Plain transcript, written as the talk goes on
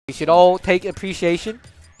We should all take appreciation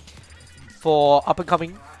for up and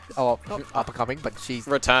coming. Oh, not up and coming, but she's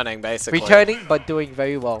returning basically. Returning, but doing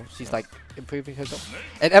very well. She's like improving herself,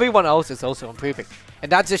 and everyone else is also improving,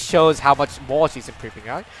 and that just shows how much more she's improving,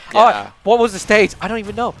 right? Yeah. Alright, what was the stage? I don't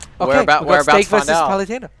even know. Okay, we're about Snake to find versus out.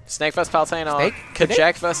 Palutena. Snake versus Palutena. Snake?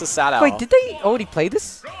 Cajeck versus SadHour. Wait, did they already play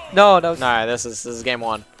this? No, no. No, this is game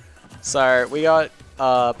 1. So we got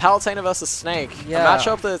Palutena versus Snake. Yeah. A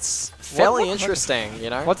matchup that's fairly what- interesting, you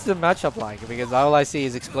know. What's the matchup like? Because all I see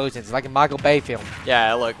is explosions, like a Michael Bay film.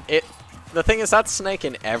 Yeah, look, the thing is that's Snake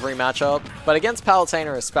in every matchup, but against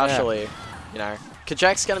Palutena especially, you know,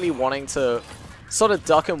 Cajeck's going to be wanting to sort of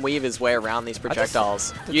duck and weave his way around these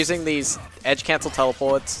projectiles, using these edge cancel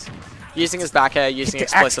teleports, using his back air, using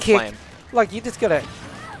explosive flame. Like, you just gotta...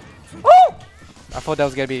 Oh! I thought that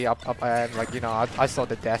was gonna be up and like, you know, I saw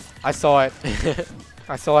the death. I saw it.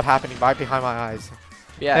 I saw it happening right behind my eyes.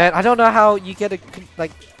 Yeah. And I don't know how you get a,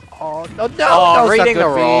 like... Oh, no, no! Oh, that was reading not the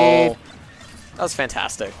good roll. read. That was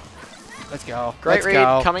fantastic. Let's go. Great Let's read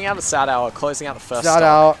go. coming out of SadHour, closing out the first Shout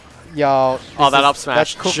stock. out. Yo. Oh, that up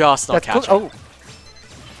smash just not catching. Oh.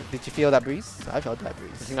 Did you feel that breeze? I felt that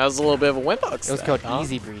breeze. That was a little bit of a windbox. It was called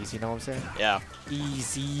easy breeze, you know what I'm saying? Yeah.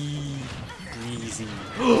 Easy breezy.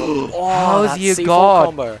 Oh, how's that he a C4 god?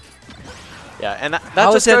 combo. Yeah, and that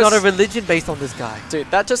How just is there goes, not a religion based on this guy?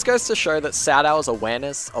 dude, that just goes to show that SadHour's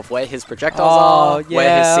awareness of where his projectiles Oh, are,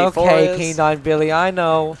 where his yeah, C4 okay, is. K9 Billy, I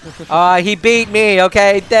know. He beat me,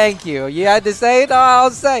 okay, thank you. You had to say it?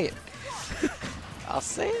 I'll say it. I'll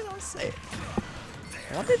say it, I'll say it.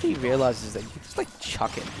 What did he realize is that you can just, like,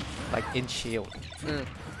 chuck it, like, in shield. Mm.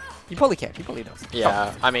 You probably can, he probably knows.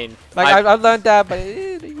 Yeah, I mean... Like, I've learned that, but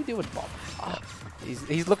you do it, Bob.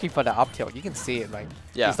 He's looking for the up tilt. You can see it, like,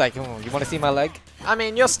 Yeah. he's like, oh, you want to see my leg? I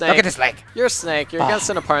mean, you're Snake. Look at this leg. You're Snake. You're against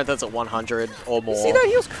an opponent that's at 100 or more. See that?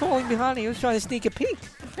 He was crawling behind it. He was trying to sneak a peek.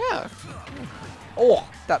 Yeah. Oh,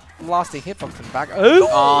 that lasting hitbox from the back.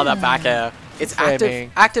 Oh, that back air. It's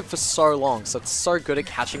Flaming. active for so long, so it's so good at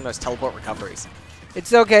catching those teleport recoveries.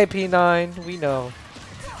 It's okay, P9. We know.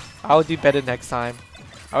 I'll do better next time.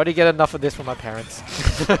 I already get enough of this from my parents.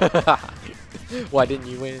 Why didn't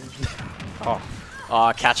you win?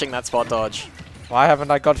 Oh, catching that spot dodge. why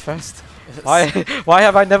haven't I got first? Why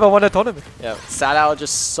have I never won a tournament? Yeah, SadHour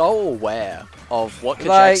just so aware of what Cajeck's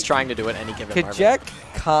Like, trying to do at any given moment. Cajeck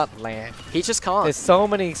can't land. He just can't. There's so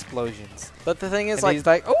many explosions. But the thing is, And like, he's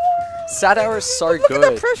like, oh, SadHour is so look at that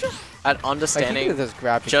good pressure. at Like, he understanding could've just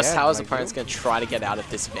grabbed just again, how his like, opponent's going to try to get out of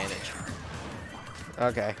disadvantage.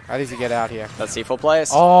 Okay, how does he get out here? That's C4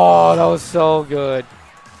 place. Oh, that was so good.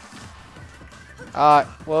 Alright,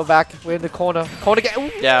 we're back. We're in the corner. Corner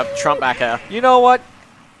game. Yeah, Trump back air. You know what?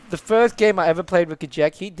 The first game I ever played with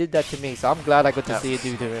Cajeck, he did that to me, so I'm glad I got to see it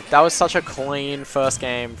do to him. That was such a clean first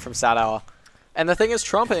game from SadHour. And the thing is,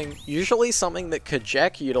 trumping, usually something that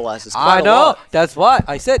Cajeck utilizes quite I a know. lot. That's why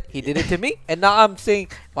I said he did it to me, and now I'm saying,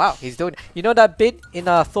 wow, he's doing it. You know that bit in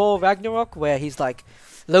Thor Ragnarok where he's like,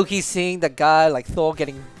 Loki's seeing the guy like Thor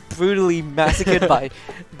getting brutally massacred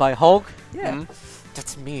by Hulk? Yeah.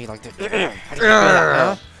 That's me, like the. How do you feel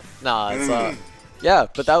that, Nah, it's yeah,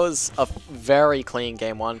 but that was a very clean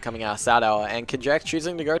game 1 coming out of SadHour, and Cajeck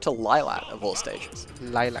choosing to go to Lilat of all stages.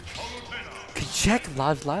 Lilac. Cajeck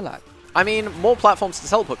loves Lilac. I mean, more platforms to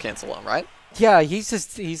teleport cancel on, right? Yeah, he's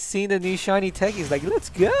seen the new shiny tech. He's like, let's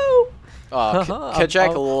go.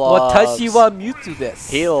 Cajeck What touch you want Mewtwo this?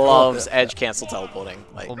 He loves edge cancel teleporting.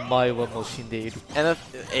 Like, and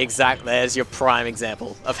exactly, there's your prime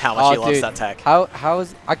example of how much he loves that tech. How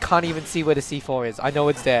is I can't even see where the C4 is. I know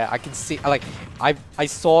it's there. I can see, like, I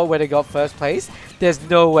saw where they got first place. There's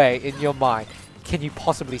no way in your mind can you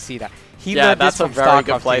possibly see that. He learned this from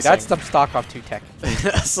StarCraft 2. That's some StarCraft 2 tech.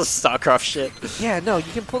 That's some StarCraft shit. Yeah, no,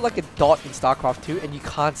 you can put like a dot in StarCraft 2 and you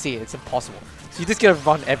can't see it. It's impossible. So you just gotta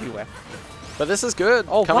run everywhere. But this is good.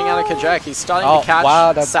 Oh, coming out of Cajeck, he's starting to catch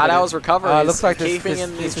SadHour's recovery. Looks like keeping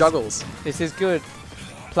in these juggles. This is good.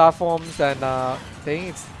 Platforms and thing,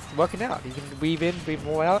 it's working out. You can weave in, weave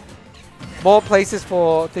more out. More places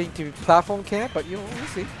for thing to platform camp, but you know, we'll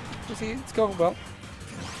see. We'll see. It's going well.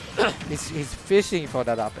 he's fishing for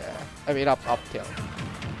that up air. I mean up tilt.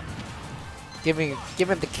 Give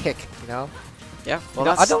him the kick, you know. Yeah. Well,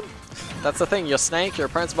 you know, that's the thing. You're Snake. Your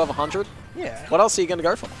opponent's above 100. Yeah. What else are you gonna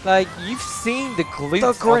go for? Like, you've seen the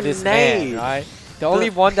glutes on this man, right? The only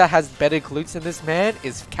one that has better glutes than this man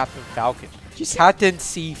is Captain Falcon. Captain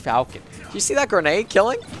C. Falcon. Do you see that grenade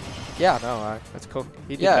killing? Yeah, no, that's cool.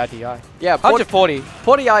 He did bad DI. Yeah, 140.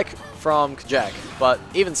 Poor DI from Cajeck, but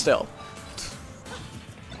even still.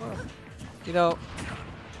 You know,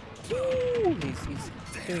 he's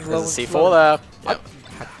getting low. There's a C4 there. Yep.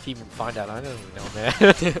 even find out? I don't even know,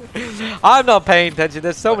 man. I'm not paying attention.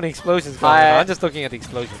 There's so many explosions going on. I'm just looking at the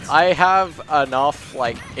explosions. I have enough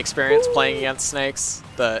like experience playing against snakes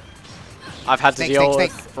that I've had to deal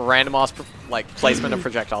with random ass like placement of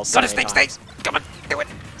projectiles. Got a snake. Come on, do it.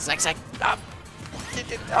 Snake.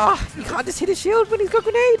 You can't just hit his shield when he's got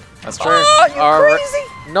grenade. That's true. Oh, you're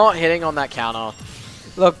crazy. Not hitting on that counter.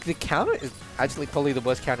 Look, the counter is actually probably the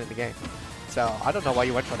worst counter in the game. So I don't know why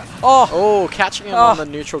you went for that. Oh, catching him on the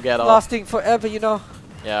neutral get off. Lasting forever, you know.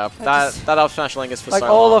 Yeah, that up smash link is for like so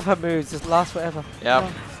all long. of her moves just last forever. Yep. You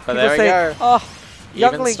know? But there we go. Oh,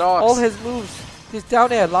 Youngling, stocks. all his moves. His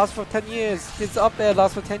down air lasts for 10 years. His up air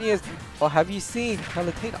lasts for 10 years. Or have you seen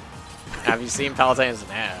Palutena? Have you seen Palutena's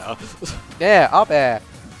now? Yeah, up air.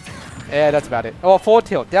 Yeah, that's about it. Oh, forward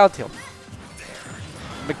tilt, down tilt.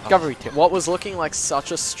 McGovery tilt. What was looking like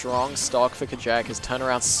such a strong stock for Cajeck has turned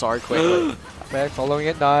around so quickly. Up air, following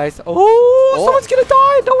it nice. Oh, someone's gonna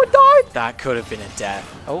die. No one died. That could have been a death.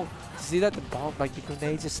 Oh, see that? The bomb, like the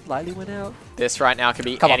grenade just slightly went out. This right now could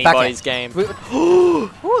be Come on, anybody's game.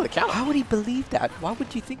 Oh, the counter. Why would he believe that? Why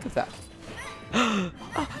would you think of that?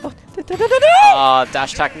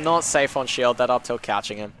 Dash attack not safe on shield. That up tilt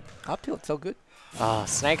catching him. Up tilt, so good.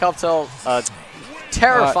 Snake up tilt.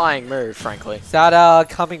 Terrifying move, frankly. SadHour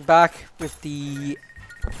coming back with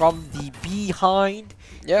from the behind.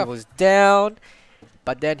 Yeah. He was down,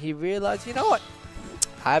 but then he realized, you know what?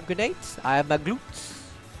 I have grenades. I have my glutes.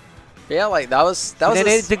 Yeah, like that was the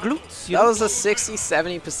glutes. That was a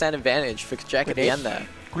 60-70% advantage for Cajeck at the end there.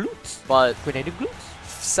 Glutes. But grenade glutes.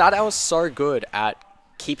 SadHour was so good at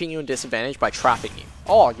keeping you in disadvantage by trapping you.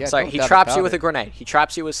 Oh yeah. So he traps you with a grenade. He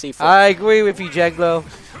traps you with C4. I agree with you, Jeglo.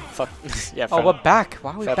 Fuck. Yeah. Oh, we're back.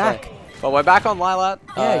 Why are we back? But we're back on Lilat.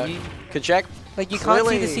 Yeah. Cajeck. Like you can't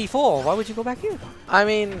see the C4. Why would you go back here? I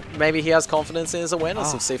mean, maybe he has confidence in his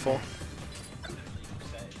awareness of C4.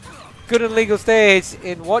 Good and legal stage.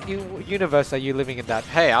 In what universe are you living in that?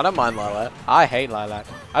 Hey, I don't mind Lilat. I hate Lilat.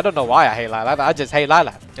 I don't know why I hate Lilat. I just hate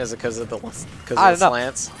Lilat. Is it because of the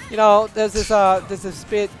slants? You know, there's this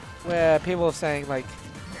bit where people are saying like,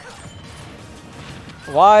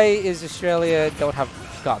 why is Australia don't have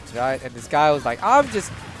guns, right? And this guy was like, I'm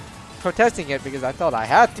just protesting it because I thought I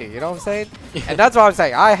had to. You know what I'm saying? And that's why I'm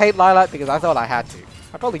saying I hate Lilat because I thought I had to.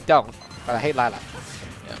 I probably don't, but I hate Lilat.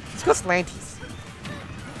 Yeah. It's got slanties.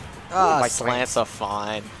 Slants are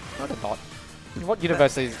fine. No, they're not. In what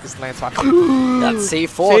universe is slants fine? That's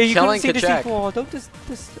C4 killing Cajeck. C4. Don't just.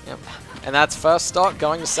 Yep. And that's first stock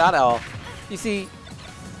going to SadHour. You see,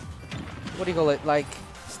 what do you call it? Like,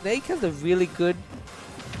 Snake has a really good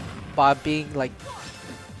by being like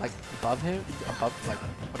above him, what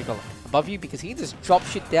do you call it? Above you, because he can just drop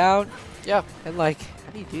shit down. Yeah. And like,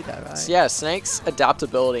 how do you do that, right? So yeah, Snake's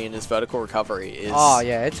adaptability in his vertical recovery is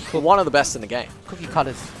it's cool. One of the best in the game. Cookie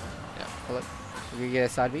cutters. Yeah. Call it. You get a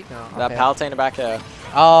side beat? No. That Palutena back air.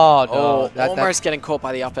 Oh no. Almost getting caught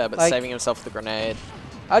by the up air, but like, saving himself with the grenade.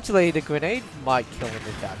 Actually, the grenade might kill him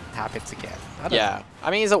if that happens again. I don't know.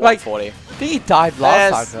 I mean, he's at 140. I think he died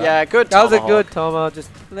last time. Yeah, good That tomahawk. was a good Tomo. Just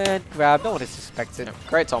land, grab. No one suspects it. Yeah,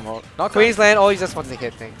 great tomahawk. Not Queensland always just wants to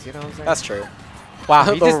hit things, you know what I'm saying? That's true. Wow,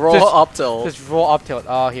 the raw up tilt. Just raw up tilt.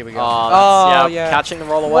 Oh, here we go. Oh, yeah. Catching the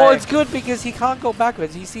roll away. Well, it's good because he can't go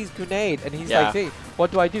backwards. He sees grenade and he's like, hey,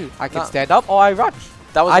 what do? I can stand up or I run.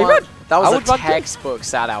 That was That was a textbook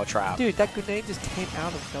SadHour trap. Dude, that grenade just came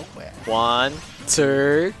out of nowhere. 1,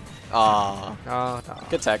 2. No.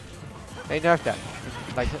 Good tech. They nerfed that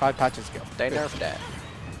like 5 patches ago. They nerfed that.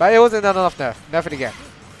 But it wasn't enough nerf. Nerf it again.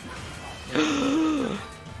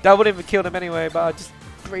 That wouldn't have killed him anyway, but I just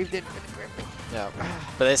braved it. Yeah.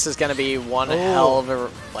 But this is going to be one hell of a...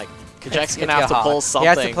 Like, Cajeck's going to have to pull something.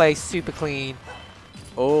 He has to play super clean.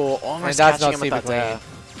 Oh, almost catching him with that clean.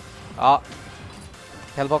 Oh.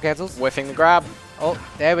 Teleport cancels. Whiffing the grab. Oh,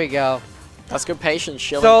 there we go. That's good patience.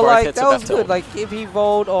 Shielding So, both like, hits that of was good. Like, if he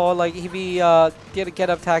rolled or, like, if he did a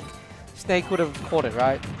get-up attack, Snake would have caught it,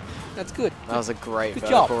 right? That's good. That was a great good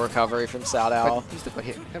vertical job. recovery from SadHour. He still got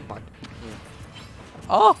hit. Never mind.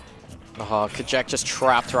 Oh! Oh, Cajeck just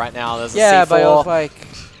trapped right now. There's a yeah, C4. but it was like,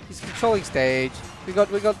 he's controlling stage. He's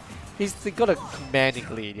got a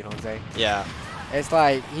commanding lead, you know what I'm saying? Yeah. It's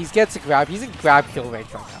like, he gets a grab. He's in grab kill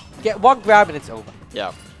range right now. Get one grab and it's over.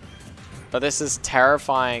 Yeah. But this is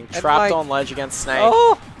terrifying. And Trapped like, on ledge against Snake.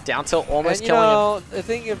 Oh! Down tilt almost and, killing him. The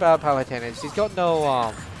thing about Palutena is she's got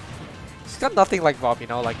no, she's got nothing like Rob, you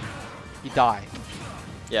know, like, you die.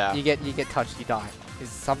 Yeah. You get touched, you die.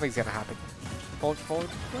 Something's gonna happen. Forward.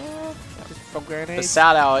 Just throw grenades. But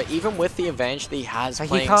SadHour, even with the advantage that he has, like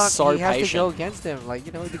playing he has patient. to go against him. Like,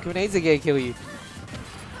 you know, the grenades are gonna kill you.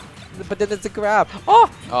 But then there's a grab. Oh!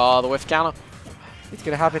 Oh, the whiff counter. It's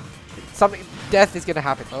gonna happen. Death is gonna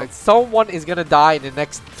happen. Like someone is gonna die in the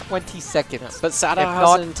next 20 seconds. Yeah, but SadHour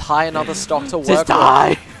has an entire another stock to work with. Just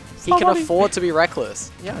die! He can afford to be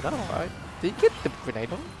reckless. Yeah, I know, right? Did you get the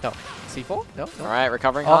grenade on? No. C4? No. Alright,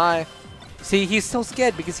 recovering high. See, he's so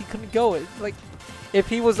scared because he couldn't go. Like, if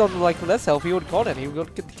he was on like less health, he would have gone and he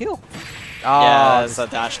would get the kill. Yeah, it's a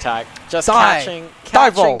dash tag. Just catching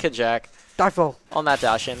Cajeck Dive on that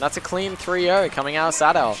dash in. That's a clean 3-0 coming out of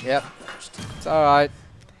SadHour. Yep. It's alright.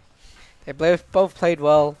 They both played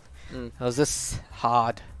well. It was just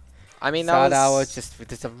hard. I mean, that was just with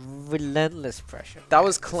this relentless pressure. That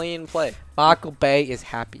was clean play. Michael Bay is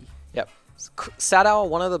happy. Yep. SadHour,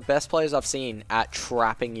 one of the best players I've seen at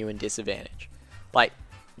trapping you in disadvantage. Like,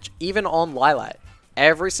 even on Lilac,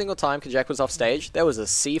 every single time Cajeck was off stage, there was a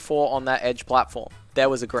C4 on that edge platform. There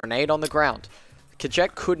was a grenade on the ground.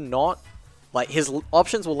 Cajeck could not, like, his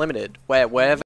options were limited, wherever